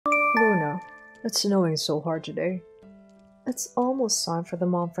It's snowing so hard today. It's almost time for the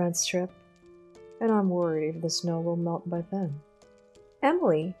mom friends trip, and I'm worried if the snow will melt by then.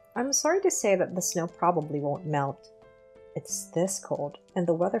 Emily, I'm sorry to say that the snow probably won't melt. It's this cold, and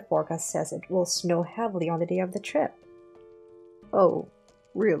the weather forecast says it will snow heavily on the day of the trip. Oh,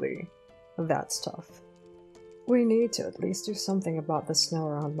 really? That's tough. We need to at least do something about the snow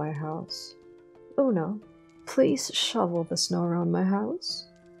around my house. Una, please shovel the snow around my house.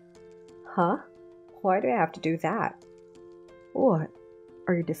 Huh? Why do I have to do that? What?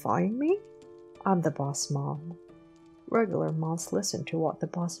 Are you defying me? I'm the boss mom. Regular moms listen to what the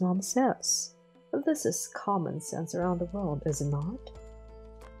boss mom says. This is common sense around the world, is it not?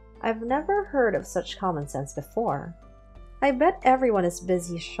 I've never heard of such common sense before. I bet everyone is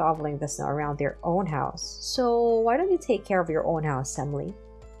busy shoveling the snow around their own house, so why don't you take care of your own house, Emily?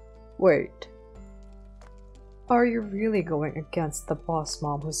 Wait. Are you really going against the boss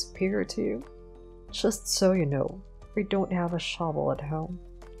mom who's superior to you? Just so you know, we don't have a shovel at home.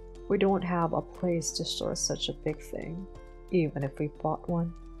 We don't have a place to store such a big thing, even if we bought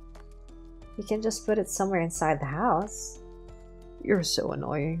one. You can just put it somewhere inside the house. You're so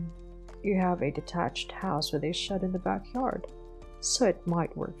annoying. You have a detached house with a shed in the backyard, so it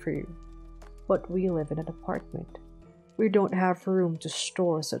might work for you. But we live in an apartment. We don't have room to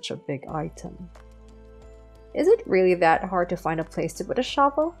store such a big item. Is it really that hard to find a place to put a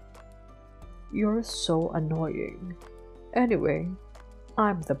shovel? You're so annoying. Anyway,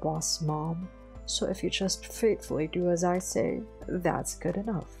 I'm the boss mom, so if you just faithfully do as I say, that's good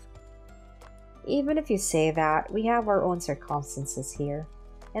enough. Even if you say that, we have our own circumstances here.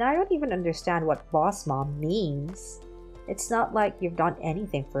 And I don't even understand what boss mom means. It's not like you've done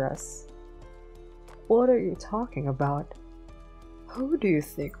anything for us. What are you talking about? Who do you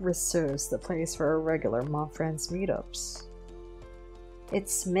think reserves the place for our regular mom friends meetups?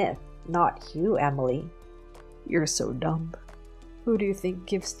 It's Smith, not you, Emily. You're so dumb. Who do you think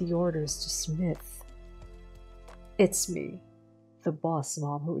gives the orders to Smith? It's me, the boss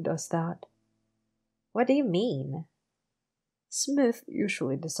mom, who does that. What do you mean? Smith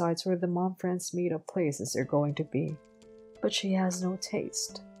usually decides where the mom friends meetup places are going to be, but she has no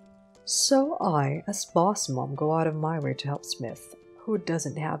taste. So I, as boss mom, go out of my way to help Smith, who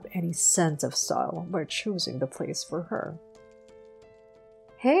doesn't have any sense of style, by choosing the place for her.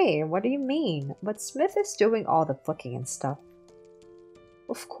 Hey, what do you mean? But Smith is doing all the booking and stuff.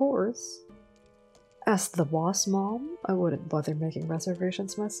 Of course. As the boss mom, I wouldn't bother making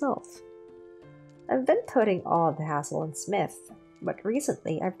reservations myself. I've been putting all the hassle on Smith, but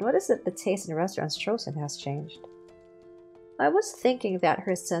recently I've noticed that the taste in restaurants chosen has changed. I was thinking that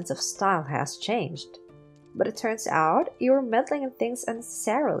her sense of style has changed, but it turns out you were meddling in things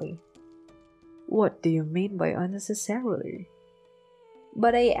unnecessarily. What do you mean by unnecessarily?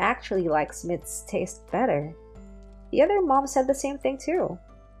 But I actually like Smith's taste better. The other mom said the same thing too.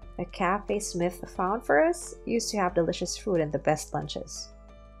 The cafe Smith found for us used to have delicious food and the best lunches.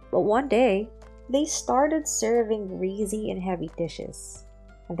 But one day, they started serving greasy and heavy dishes,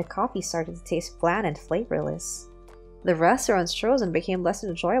 and the coffee started to taste bland and flavorless. The restaurants chosen became less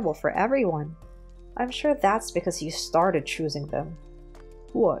enjoyable for everyone. I'm sure that's because you started choosing them.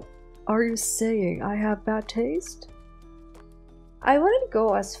 What? Are you saying I have bad taste? I wouldn't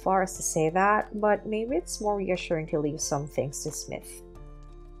go as far as to say that, but maybe it's more reassuring to leave some things to Smith.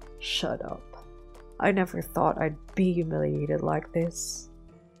 Shut up. I never thought I'd be humiliated like this.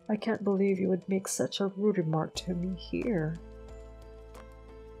 I can't believe you would make such a rude remark to me here.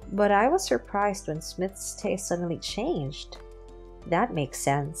 But I was surprised when Smith's taste suddenly changed. That makes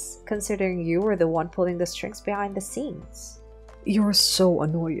sense, considering you were the one pulling the strings behind the scenes. You're so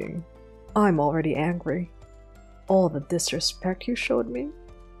annoying. I'm already angry. All the disrespect you showed me?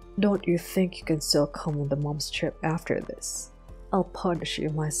 Don't you think you can still come on the mom's trip after this? I'll punish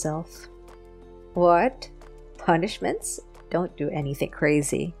you myself. What? Punishments? Don't do anything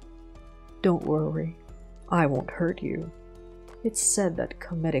crazy. Don't worry. I won't hurt you. It's said that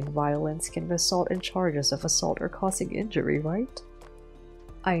committing violence can result in charges of assault or causing injury, right?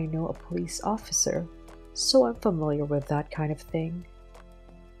 I know a police officer, so I'm familiar with that kind of thing.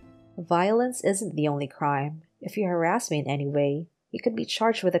 Violence isn't the only crime. If you harass me in any way, you could be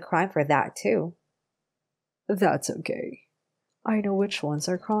charged with a crime for that too. That's okay. I know which ones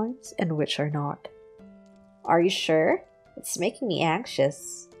are crimes and which are not. Are you sure? It's making me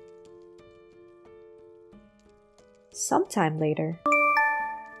anxious. Sometime later.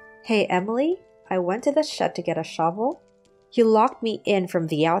 Hey, Emily, I went to the shed to get a shovel. You locked me in from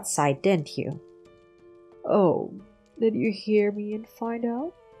the outside, didn't you? Oh, did you hear me and find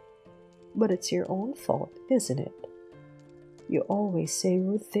out? But it's your own fault, isn't it? You always say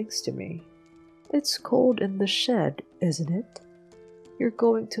rude things to me. It's cold in the shed, isn't it? You're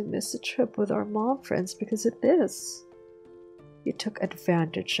going to miss the trip with our mom friends because of this. You took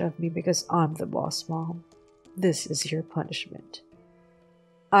advantage of me because I'm the boss mom. This is your punishment.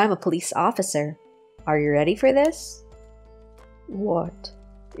 I'm a police officer. Are you ready for this? What?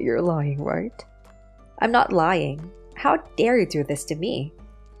 You're lying, right? I'm not lying. How dare you do this to me?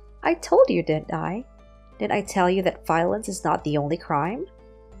 I told you, didn't I? Didn't I tell you that violence is not the only crime?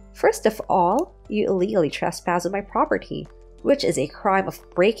 First of all, you illegally trespassed on my property, which is a crime of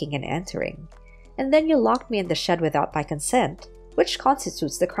breaking and entering. And then you locked me in the shed without my consent, which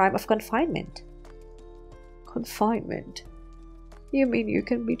constitutes the crime of confinement. Confinement? You mean you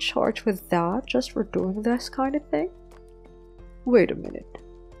can be charged with that just for doing this kind of thing? Wait a minute.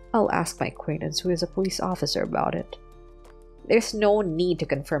 I'll ask my acquaintance who is a police officer about it. There's no need to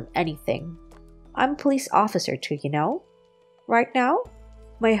confirm anything. I'm a police officer too, you know? Right now,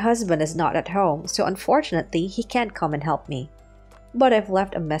 my husband is not at home, so unfortunately he can't come and help me. But I've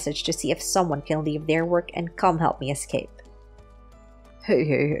left a message to see if someone can leave their work and come help me escape.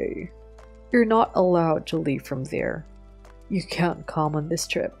 Hey. You're not allowed to leave from there. You can't come on this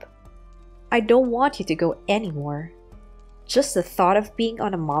trip. I don't want you to go anymore. Just the thought of being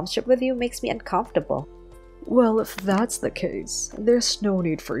on a mom's trip with you makes me uncomfortable. Well, if that's the case, there's no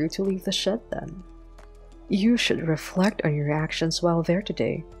need for you to leave the shed then. You should reflect on your actions while there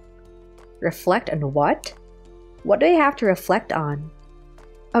today. Reflect on what? What do I have to reflect on?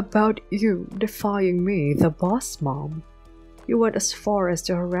 About you defying me, the boss mom. You went as far as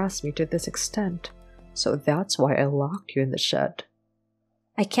to harass me to this extent, so that's why I locked you in the shed.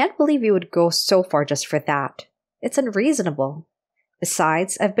 I can't believe you would go so far just for that. It's unreasonable.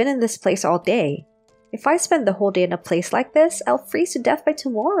 Besides, I've been in this place all day. If I spend the whole day in a place like this, I'll freeze to death by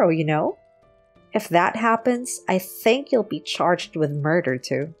tomorrow, you know? If that happens, I think you'll be charged with murder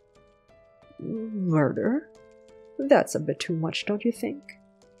too. Murder? That's a bit too much, don't you think?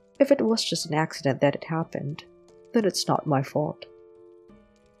 If it was just an accident that it happened, then it's not my fault.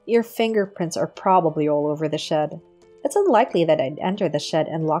 Your fingerprints are probably all over the shed. It's unlikely that I'd enter the shed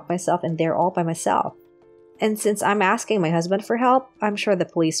and lock myself in there all by myself. And since I'm asking my husband for help, I'm sure the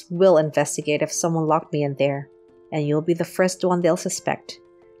police will investigate if someone locked me in there. And you'll be the first one they'll suspect,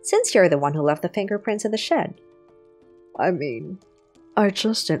 since you're the one who left the fingerprints in the shed. I mean, I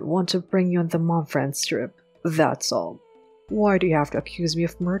just didn't want to bring you on the mom friends trip, that's all. Why do you have to accuse me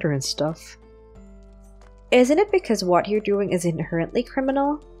of murder and stuff? Isn't it because what you're doing is inherently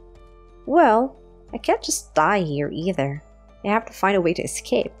criminal? Well, I can't just die here either. I have to find a way to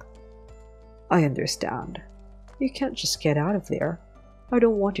escape. I understand. You can't just get out of there. I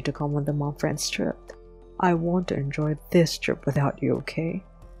don't want you to come on the mom friends trip. I want to enjoy this trip without you, okay?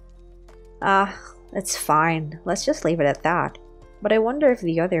 It's fine. Let's just leave it at that. But I wonder if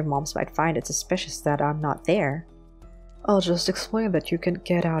the other moms might find it suspicious that I'm not there. I'll just explain that you can't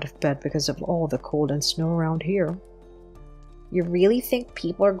get out of bed because of all the cold and snow around here. You really think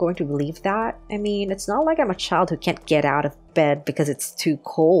people are going to believe that? I mean, it's not like I'm a child who can't get out of bed because it's too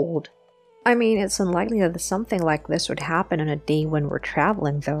cold. I mean, it's unlikely that something like this would happen on a day when we're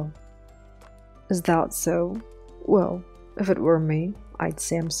traveling, though. Is that so? Well, if it were me, I'd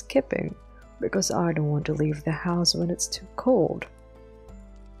say I'm skipping, because I don't want to leave the house when it's too cold.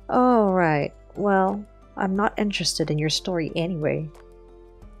 Oh, right. Well, I'm not interested in your story anyway.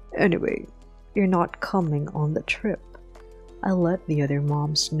 Anyway, you're not coming on the trip. I'll let the other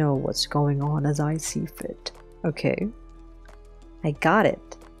moms know what's going on as I see fit, okay? I got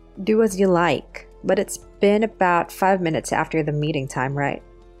it. Do as you like, but it's been about 5 minutes after the meeting time, right?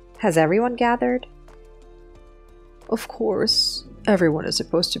 Has everyone gathered? Of course, everyone is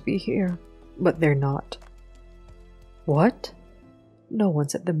supposed to be here, but they're not. What? No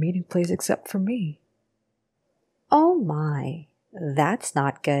one's at the meeting place except for me. Oh my, that's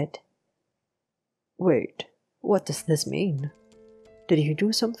not good. Wait, what does this mean? Did you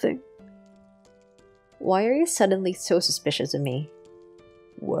do something? Why are you suddenly so suspicious of me?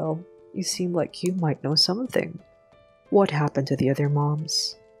 Well, you seem like you might know something. What happened to the other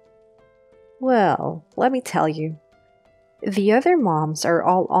moms? Well, let me tell you. The other moms are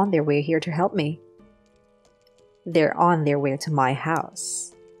all on their way here to help me. They're on their way to my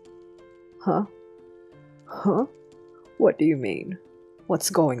house. Huh? What do you mean?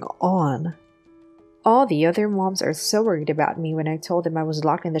 What's going on? All the other moms are so worried about me when I told them I was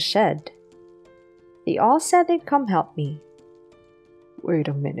locked in the shed. They all said they'd come help me. Wait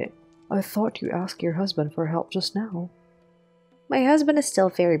a minute. I thought you asked your husband for help just now. My husband is still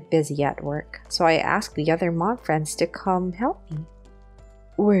very busy at work, so I asked the other mom friends to come help me.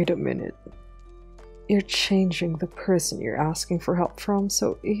 Wait a minute. You're changing the person you're asking for help from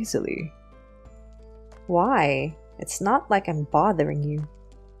so easily. Why? It's not like I'm bothering you.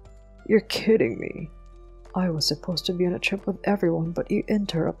 You're kidding me. I was supposed to be on a trip with everyone, but you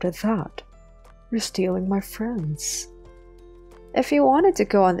interrupted that. You're stealing my friends. If you wanted to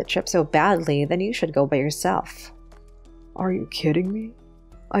go on the trip so badly, then you should go by yourself. Are you kidding me?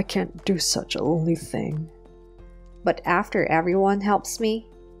 I can't do such a lonely thing. But after everyone helps me,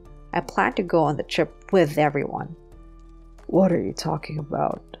 I plan to go on the trip with everyone. What are you talking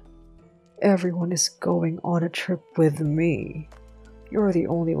about? Everyone is going on a trip with me. You're the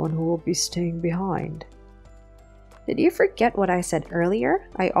only one who will be staying behind. Did you forget what I said earlier?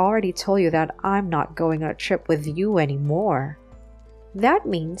 I already told you that I'm not going on a trip with you anymore. That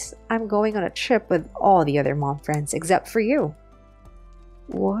means I'm going on a trip with all the other mom friends except for you.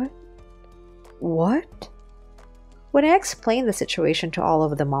 What? What? When I explained the situation to all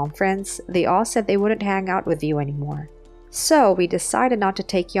of the mom friends, they all said they wouldn't hang out with you anymore. So we decided not to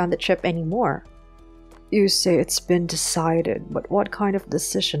take you on the trip anymore. You say it's been decided, but what kind of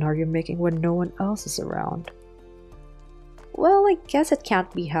decision are you making when no one else is around? Well, I guess it can't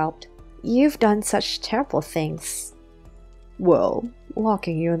be helped. You've done such terrible things. Well,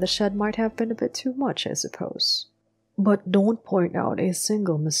 locking you in the shed might have been a bit too much, I suppose. But don't point out a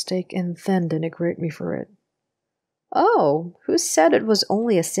single mistake and then denigrate me for it. Oh, who said it was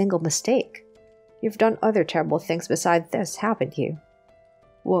only a single mistake? You've done other terrible things besides this, haven't you?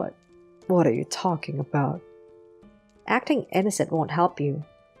 What? What are you talking about? Acting innocent won't help you.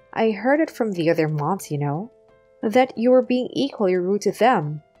 I heard it from the other moms, you know. That you were being equally rude to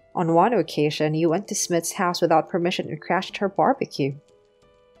them. On one occasion, you went to Smith's house without permission and crashed her barbecue.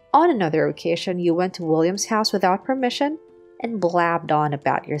 On another occasion, you went to William's house without permission and blabbed on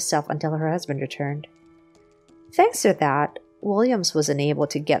about yourself until her husband returned. Thanks to that, Williams was unable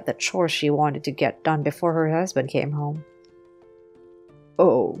to get the chores she wanted to get done before her husband came home.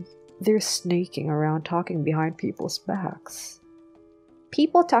 Oh, they're snaking around talking behind people's backs.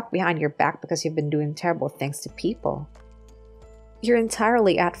 People talk behind your back because you've been doing terrible things to people. You're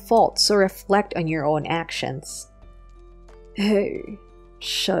entirely at fault, so reflect on your own actions. Hey,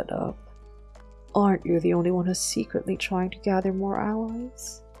 shut up. Aren't you the only one who's secretly trying to gather more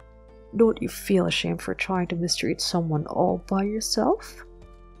allies? Don't you feel ashamed for trying to mistreat someone all by yourself?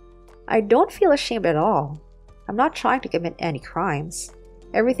 I don't feel ashamed at all. I'm not trying to commit any crimes.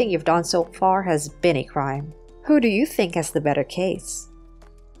 Everything you've done so far has been a crime. Who do you think has the better case?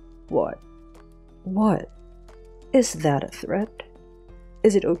 What? What? Is that a threat?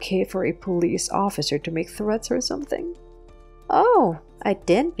 Is it okay for a police officer to make threats or something? Oh, I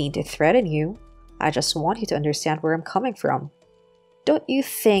didn't mean to threaten you. I just want you to understand where I'm coming from. Don't you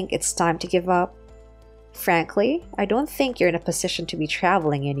think it's time to give up? Frankly, I don't think you're in a position to be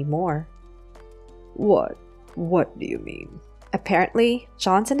traveling anymore. What? What do you mean? Apparently,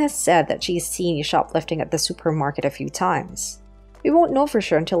 Johnson has said that she's seen you shoplifting at the supermarket a few times. We won't know for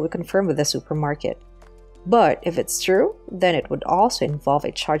sure until we confirm with the supermarket. But if it's true, then it would also involve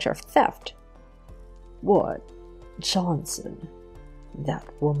a charge of theft. What? Johnson? That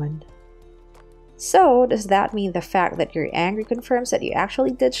woman? So, does that mean the fact that you're angry confirms that you actually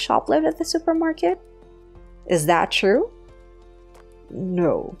did shoplift at the supermarket? Is that true?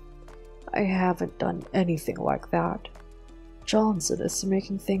 No, I haven't done anything like that. Johnson is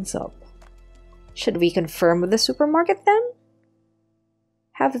making things up. Should we confirm with the supermarket then?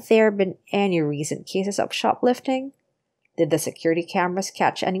 Have there been any recent cases of shoplifting? Did the security cameras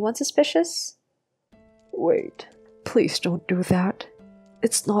catch anyone suspicious? Wait, please don't do that.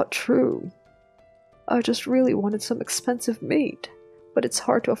 It's not true. I just really wanted some expensive meat, but it's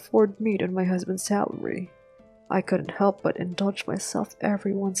hard to afford meat on my husband's salary. I couldn't help but indulge myself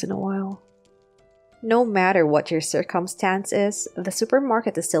every once in a while. No matter what your circumstance is, the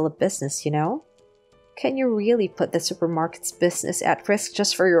supermarket is still a business, you know? Can you really put the supermarket's business at risk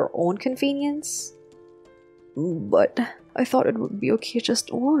just for your own convenience? But I thought it would be okay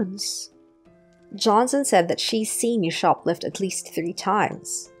just once. Johnson said that she's seen you shoplift at least 3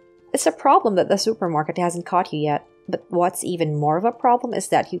 times. It's a problem that the supermarket hasn't caught you yet, but what's even more of a problem is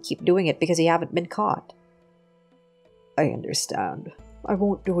that you keep doing it because you haven't been caught. I understand. I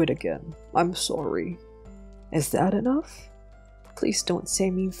won't do it again. I'm sorry. Is that enough? Please don't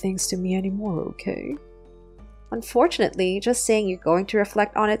say mean things to me anymore, okay? Unfortunately, just saying you're going to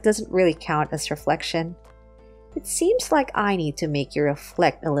reflect on it doesn't really count as reflection. It seems like I need to make you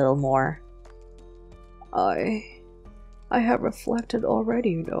reflect a little more. I have reflected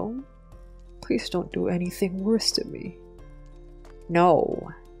already, you know. Please don't do anything worse to me. No.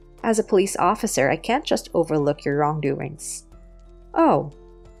 As a police officer, I can't just overlook your wrongdoings. Oh,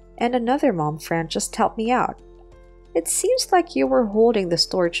 and another mom friend just helped me out. It seems like you were holding the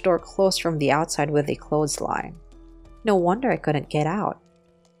storage door closed from the outside with a clothesline. No wonder I couldn't get out.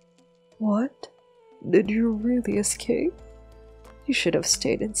 What? Did you really escape? You should have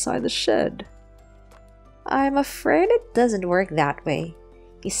stayed inside the shed. I'm afraid it doesn't work that way.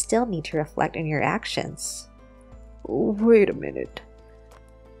 You still need to reflect on your actions. Wait a minute.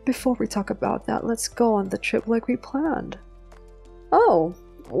 Before we talk about that, let's go on the trip like we planned. Oh,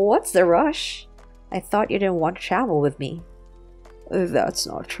 what's the rush? I thought you didn't want to travel with me. That's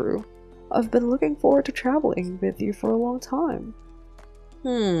not true. I've been looking forward to traveling with you for a long time.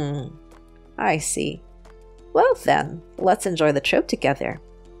 I see. Well then, let's enjoy the trip together.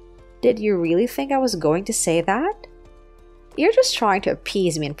 Did you really think I was going to say that? You're just trying to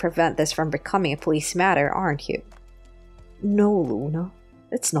appease me and prevent this from becoming a police matter, aren't you? No, Luna.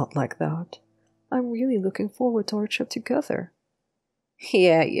 It's not like that. I'm really looking forward to our trip together.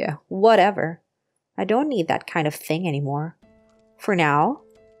 Yeah, whatever. I don't need that kind of thing anymore. For now,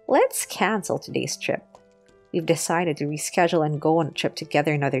 let's cancel today's trip. We've decided to reschedule and go on a trip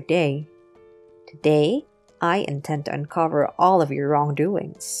together another day. Today, I intend to uncover all of your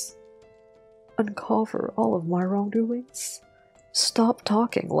wrongdoings. Uncover all of my wrongdoings? Stop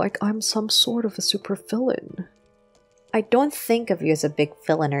talking like I'm some sort of a supervillain. I don't think of you as a big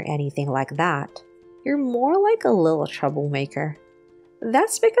villain or anything like that. You're more like a little troublemaker.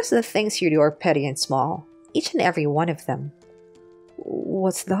 That's because the things you do are petty and small, each and every one of them.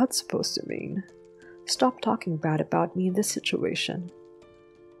 What's that supposed to mean? Stop talking bad about me in this situation.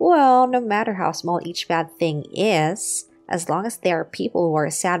 Well, no matter how small each bad thing is, as long as there are people who are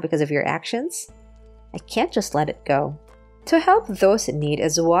sad because of your actions, I can't just let it go. To help those in need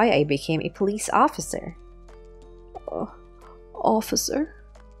is why I became a police officer. Officer?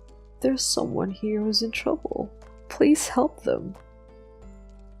 There's someone here who's in trouble. Please help them.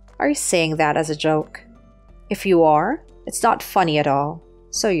 Are you saying that as a joke? If you are, it's not funny at all,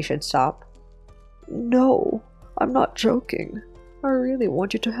 so you should stop. No, I'm not joking. I really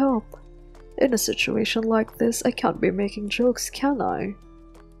want you to help. In a situation like this, I can't be making jokes, can I?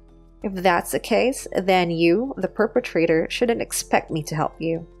 If that's the case, then you, the perpetrator, shouldn't expect me to help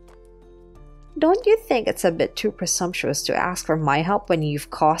you. Don't you think it's a bit too presumptuous to ask for my help when you've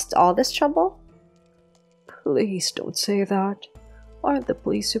caused all this trouble? Please don't say that. Aren't the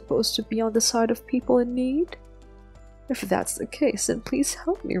police supposed to be on the side of people in need? If that's the case, then please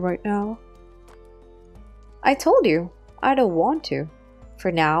help me right now. I told you, I don't want to.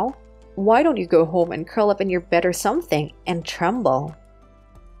 For now, why don't you go home and curl up in your bed or something and tremble?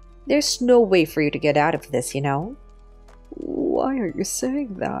 There's no way for you to get out of this, you know? Why are you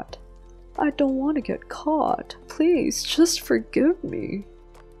saying that? I don't want to get caught. Please, just forgive me.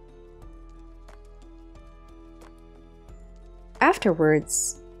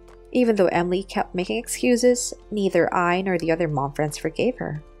 Afterwards, even though Emily kept making excuses, neither I nor the other mom friends forgave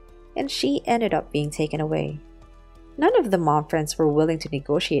her, and she ended up being taken away. None of the mom friends were willing to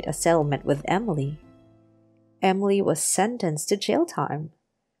negotiate a settlement with Emily. Emily was sentenced to jail time.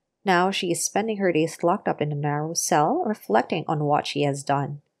 Now she is spending her days locked up in a narrow cell, reflecting on what she has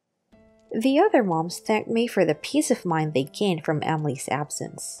done. The other moms thanked me for the peace of mind they gained from Emily's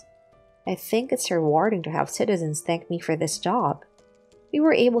absence. I think it's rewarding to have citizens thank me for this job. We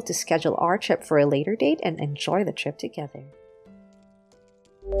were able to schedule our trip for a later date and enjoy the trip together.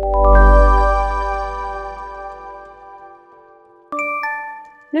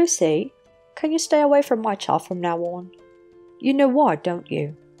 Lucy, can you stay away from my child from now on? You know why, don't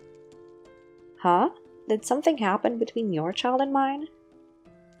you? Huh? Did something happen between your child and mine?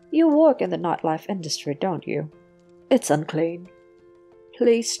 You work in the nightlife industry, don't you? It's unclean.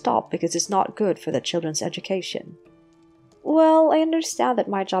 Please stop because it's not good for the children's education. Well, I understand that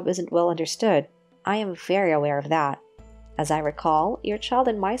my job isn't well understood. I am very aware of that. As I recall, your child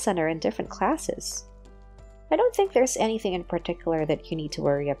and my son are in different classes. I don't think there's anything in particular that you need to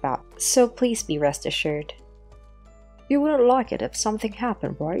worry about, so please be rest assured. You wouldn't like it if something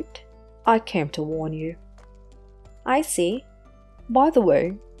happened, right? I came to warn you. I see. By the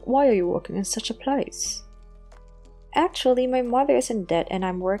way, why are you working in such a place? Actually, my mother is in debt and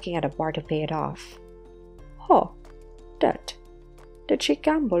I'm working at a bar to pay it off. Huh. Debt? Did she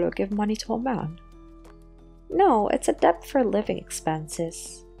gamble or give money to a man? No, it's a debt for living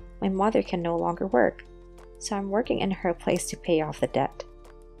expenses. My mother can no longer work, so I'm working in her place to pay off the debt.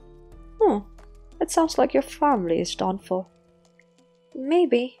 It sounds like your family is done for.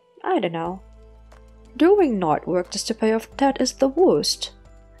 Maybe. I don't know. Doing night work just to pay off debt is the worst.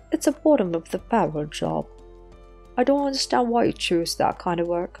 It's a bottom of the barrel job. I don't understand why you choose that kind of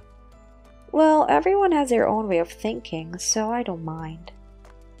work. Well, everyone has their own way of thinking, so I don't mind.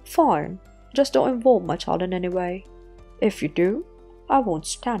 Fine. Just don't involve my child in any way. If you do, I won't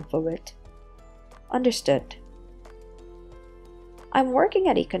stand for it. Understood. I'm working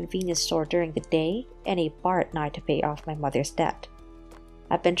at a convenience store during the day and a bar at night to pay off my mother's debt.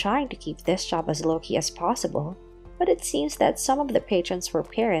 I've been trying to keep this job as low-key as possible, but it seems that some of the patrons were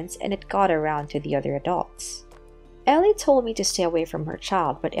parents and it got around to the other adults. Ellie told me to stay away from her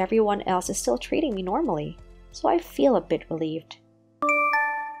child, but everyone else is still treating me normally, so I feel a bit relieved.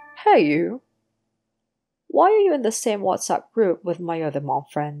 Hey you! Why are you in the same WhatsApp group with my other mom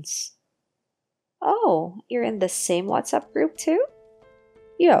friends? Oh, you're in the same WhatsApp group too?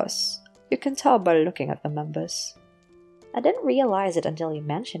 Yes, you can tell by looking at the members. I didn't realize it until you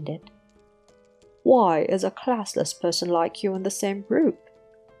mentioned it. Why is a classless person like you in the same group?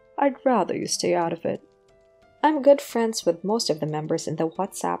 I'd rather you stay out of it. I'm good friends with most of the members in the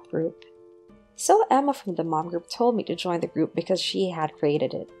WhatsApp group. So Emma from the mom group told me to join the group because she had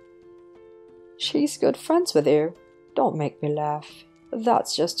created it. She's good friends with you. Don't make me laugh.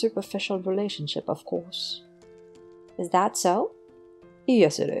 That's just superficial relationship, of course. Is that so?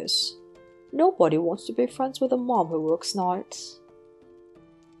 Yes, it is. Nobody wants to be friends with a mom who works nights.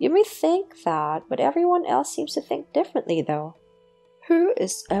 You may think that, but everyone else seems to think differently though. Who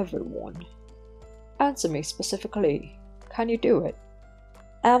is everyone? Answer me specifically. Can you do it?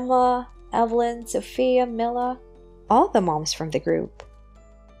 Emma, Evelyn, Sophia, Mila, all the moms from the group.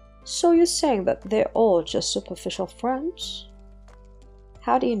 So you're saying that they're all just superficial friends?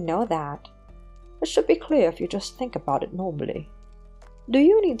 How do you know that? It should be clear if you just think about it normally. Do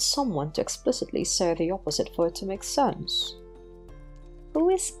you need someone to explicitly say the opposite for it to make sense? Who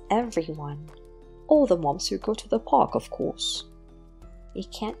is everyone? All the moms who go to the park, of course. You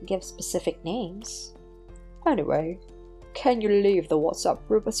can't give specific names. Anyway, can you leave the WhatsApp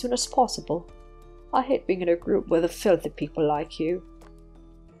group as soon as possible? I hate being in a group with the filthy people like you.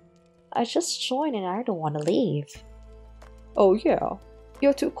 I just joined and I don't want to leave. Oh yeah?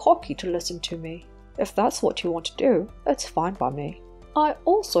 You're too cocky to listen to me. If that's what you want to do, it's fine by me. I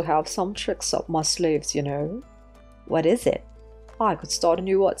also have some tricks up my sleeves, you know. What is it? I could start a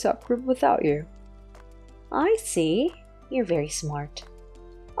new WhatsApp group without you. I see. You're very smart.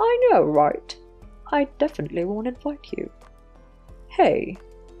 I know, right? I definitely won't invite you. Hey,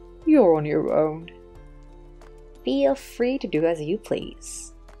 you're on your own. Feel free to do as you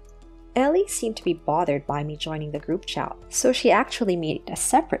please. Ellie seemed to be bothered by me joining the group chat, so she actually made a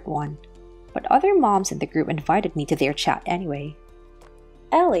separate one. But other moms in the group invited me to their chat anyway.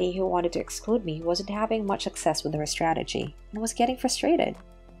 Ellie, who wanted to exclude me, wasn't having much success with her strategy and was getting frustrated.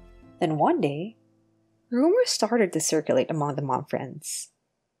 Then one day, rumors started to circulate among the mom friends.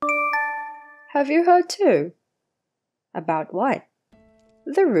 Have you heard too? About what?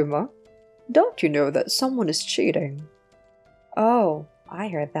 The rumor. Don't you know that someone is cheating? Oh, I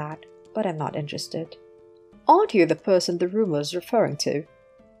heard that, but I'm not interested. Aren't you the person the rumor is referring to?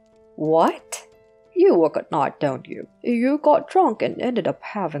 What? You work at night, don't you? You got drunk and ended up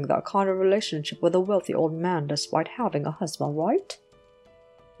having that kind of relationship with a wealthy old man despite having a husband, right?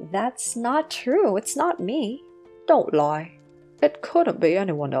 That's not true. It's not me. Don't lie. It couldn't be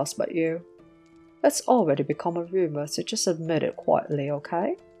anyone else but you. It's already become a rumor, so just admit it quietly,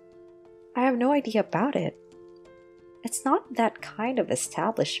 okay? I have no idea about it. It's not that kind of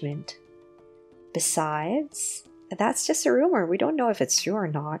establishment. Besides, that's just a rumor. We don't know if it's true or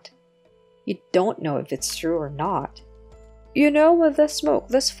not. You don't know if it's true or not. You know, with this smoke,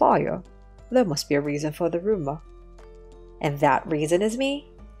 this fire, there must be a reason for the rumor. And that reason is me?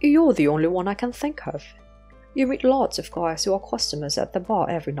 You're the only one I can think of. You meet lots of guys who are customers at the bar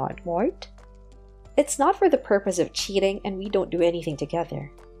every night, right? It's not for the purpose of cheating, and we don't do anything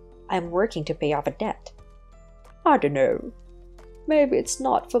together. I'm working to pay off a debt. I don't know. Maybe it's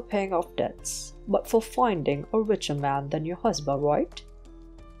not for paying off debts, but for finding a richer man than your husband, right?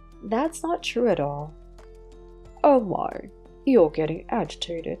 That's not true at all. Oh my, you're getting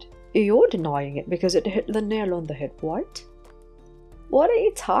agitated. You're denying it because it hit the nail on the head, right? What are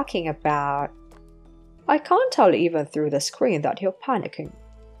you talking about? I can't tell even through the screen that you're panicking.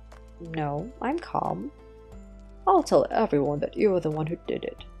 No, I'm calm. I'll tell everyone that you're the one who did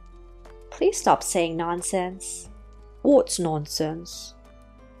it. Please stop saying nonsense. What's nonsense?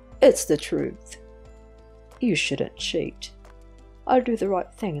 It's the truth. You shouldn't cheat. I'll do the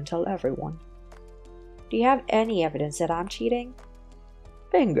right thing and tell everyone. Do you have any evidence that I'm cheating?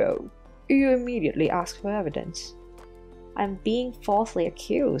 Bingo. You immediately ask for evidence. I'm being falsely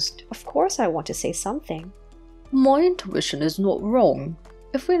accused. Of course I want to say something. My intuition is not wrong.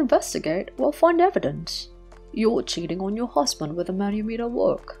 If we investigate, we'll find evidence. You're cheating on your husband with a man you meet at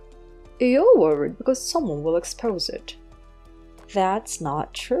work. You're worried because someone will expose it. That's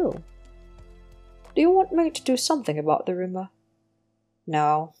not true. Do you want me to do something about the rumor?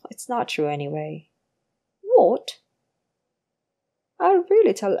 No, it's not true anyway. What? I'll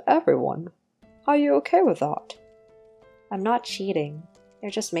really tell everyone. Are you okay with that? I'm not cheating.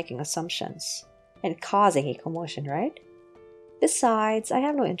 You're just making assumptions and causing a commotion, right? Besides, I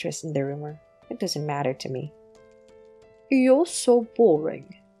have no interest in the rumor. It doesn't matter to me. You're so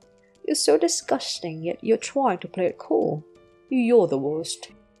boring. You're so disgusting, yet you're trying to play it cool. You're the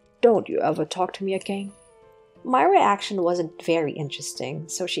worst. Don't you ever talk to me again. My reaction wasn't very interesting,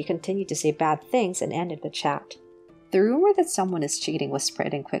 so she continued to say bad things and ended the chat. The rumor that someone is cheating was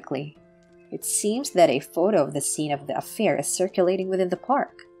spreading quickly. It seems that a photo of the scene of the affair is circulating within the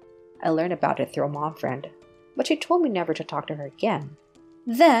park. I learned about it through a mom friend, but she told me never to talk to her again.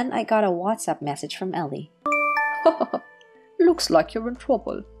 Then I got a WhatsApp message from Ellie. Looks like you're in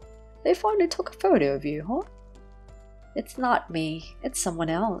trouble. They finally took a photo of you, huh? It's not me, it's someone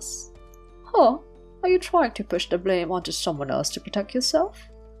else. Huh? Are you trying to push the blame onto someone else to protect yourself?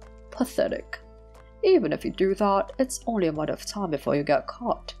 Pathetic. Even if you do that, it's only a matter of time before you get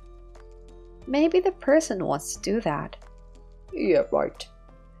caught. Maybe the person wants to do that. Yeah, right.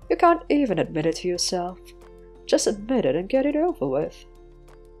 You can't even admit it to yourself. Just admit it and get it over with.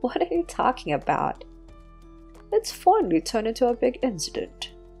 What are you talking about? It's finally turned into a big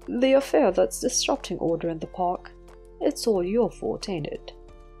incident. The affair that's disrupting order in the park. It's all your fault, ain't it?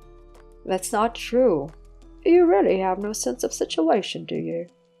 That's not true. You really have no sense of situation, do you?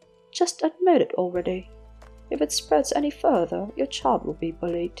 Just admit it already. If it spreads any further, your child will be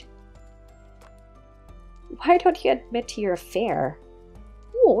bullied. Why don't you admit to your affair?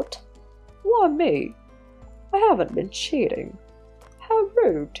 What? Why me? I haven't been cheating. How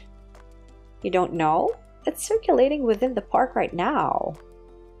rude. You don't know? It's circulating within the park right now.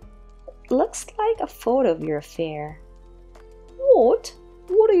 It looks like a photo of your affair. What?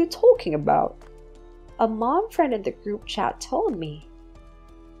 What are you talking about? A mom friend in the group chat told me.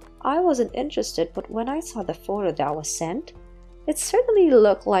 I wasn't interested, but when I saw the photo that was sent, it certainly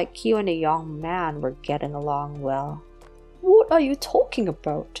looked like you and a young man were getting along well. What are you talking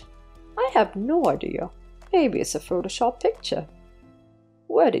about? I have no idea. Maybe it's a Photoshop picture.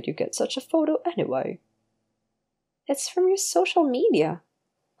 Where did you get such a photo anyway? It's from your social media.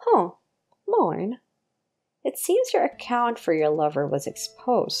 Huh, mine? It seems your account for your lover was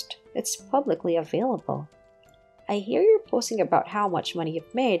exposed. It's publicly available. I hear you're posting about how much money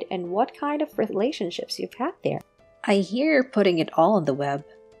you've made and what kind of relationships you've had there. I hear you're putting it all on the web.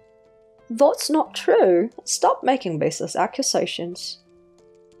 That's not true. Stop making baseless accusations.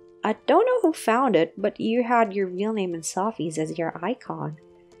 I don't know who found it, but you had your real name and selfies as your icon,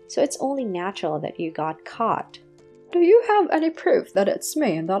 so it's only natural that you got caught. Do you have any proof that it's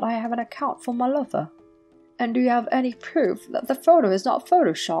me and that I have an account for my lover? And do you have any proof that the photo is not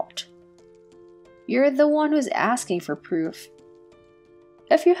photoshopped? You're the one who's asking for proof.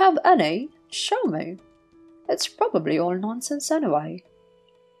 If you have any, show me. It's probably all nonsense anyway.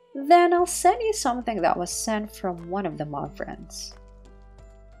 Then I'll send you something that was sent from one of the mom friends.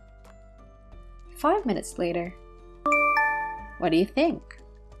 5 minutes later. What do you think?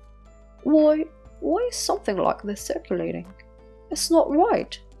 Why is something like this circulating? It's not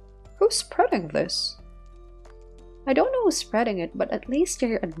right. Who's spreading this? I don't know who's spreading it, but at least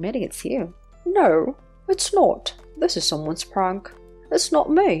you're admitting it's you. No, it's not. This is someone's prank. It's not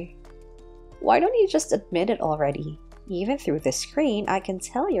me. Why don't you just admit it already? Even through the screen, I can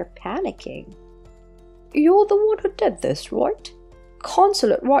tell you're panicking. You're the one who did this, right?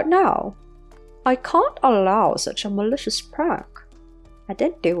 Cancel it right now. I can't allow such a malicious prank. I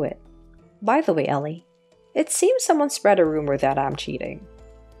didn't do it. By the way, Ellie, it seems someone spread a rumor that I'm cheating.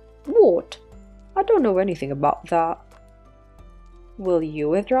 What? I don't know anything about that. Will you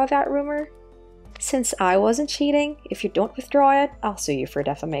withdraw that rumor? Since I wasn't cheating, if you don't withdraw it, I'll sue you for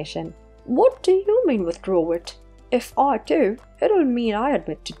defamation. What do you mean withdraw it? If I do, it'll mean I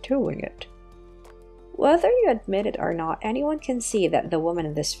admit to doing it. Whether you admit it or not, anyone can see that the woman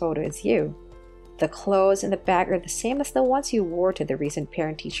in this photo is you. The clothes and the bag are the same as the ones you wore to the recent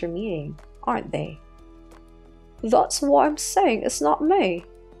parent-teacher meeting, aren't they? That's why I'm saying it's not me.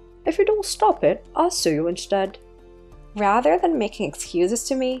 If you don't stop it, I'll sue you instead. Rather than making excuses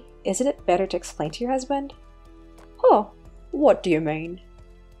to me, isn't it better to explain to your husband? Huh, what do you mean?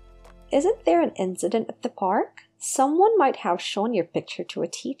 Isn't there an incident at the park? Someone might have shown your picture to a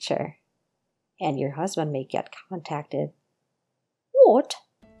teacher, and your husband may get contacted. What?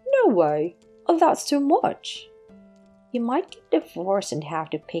 No way. That's too much. You might get divorced and have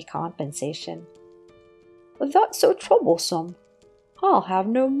to pay compensation. That's so troublesome. I'll have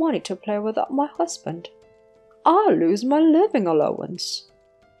no money to play without my husband. I'll lose my living allowance.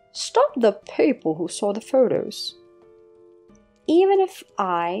 Stop the people who saw the photos. Even if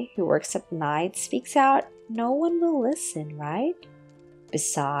I, who works at night, speaks out, no one will listen, right?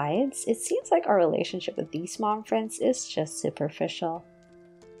 Besides, it seems like our relationship with these mom friends is just superficial.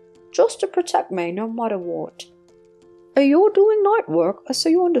 Just to protect me no matter what. You're doing night work, so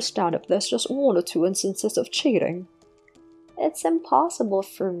you understand if there's just 1 or 2 instances of cheating. It's impossible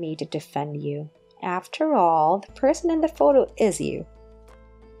for me to defend you. After all, the person in the photo is you.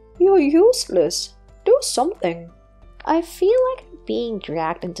 You're useless. Do something. I feel like I'm being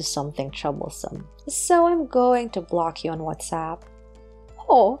dragged into something troublesome, so I'm going to block you on WhatsApp.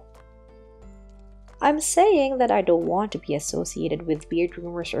 Oh. I'm saying that I don't want to be associated with weird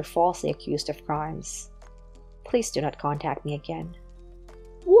rumors or falsely accused of crimes. Please do not contact me again.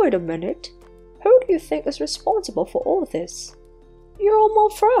 Wait a minute. Who do you think is responsible for all this? You're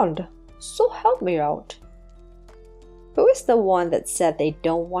my friend, so help me out. Who is the one that said they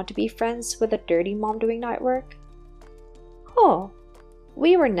don't want to be friends with a dirty mom doing night work? Huh.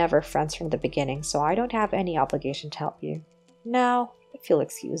 We were never friends from the beginning, so I don't have any obligation to help you. Now, if you'll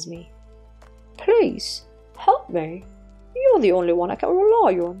excuse me. Please, help me. You're the only one I can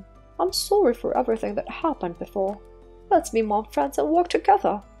rely on. I'm sorry for everything that happened before. Let's be mom friends and work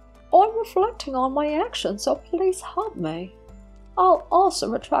together. I'm reflecting on my actions, so please help me. I'll also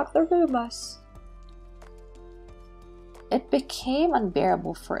retract the rumors. It became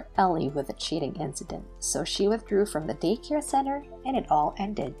unbearable for Ellie with the cheating incident, so she withdrew from the daycare center and it all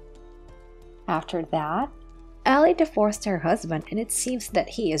ended. After that, Ellie divorced her husband and it seems that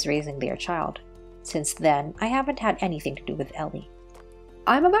he is raising their child. Since then, I haven't had anything to do with Ellie.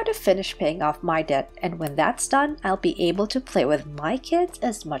 I'm about to finish paying off my debt, and when that's done, I'll be able to play with my kids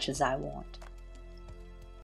as much as I want.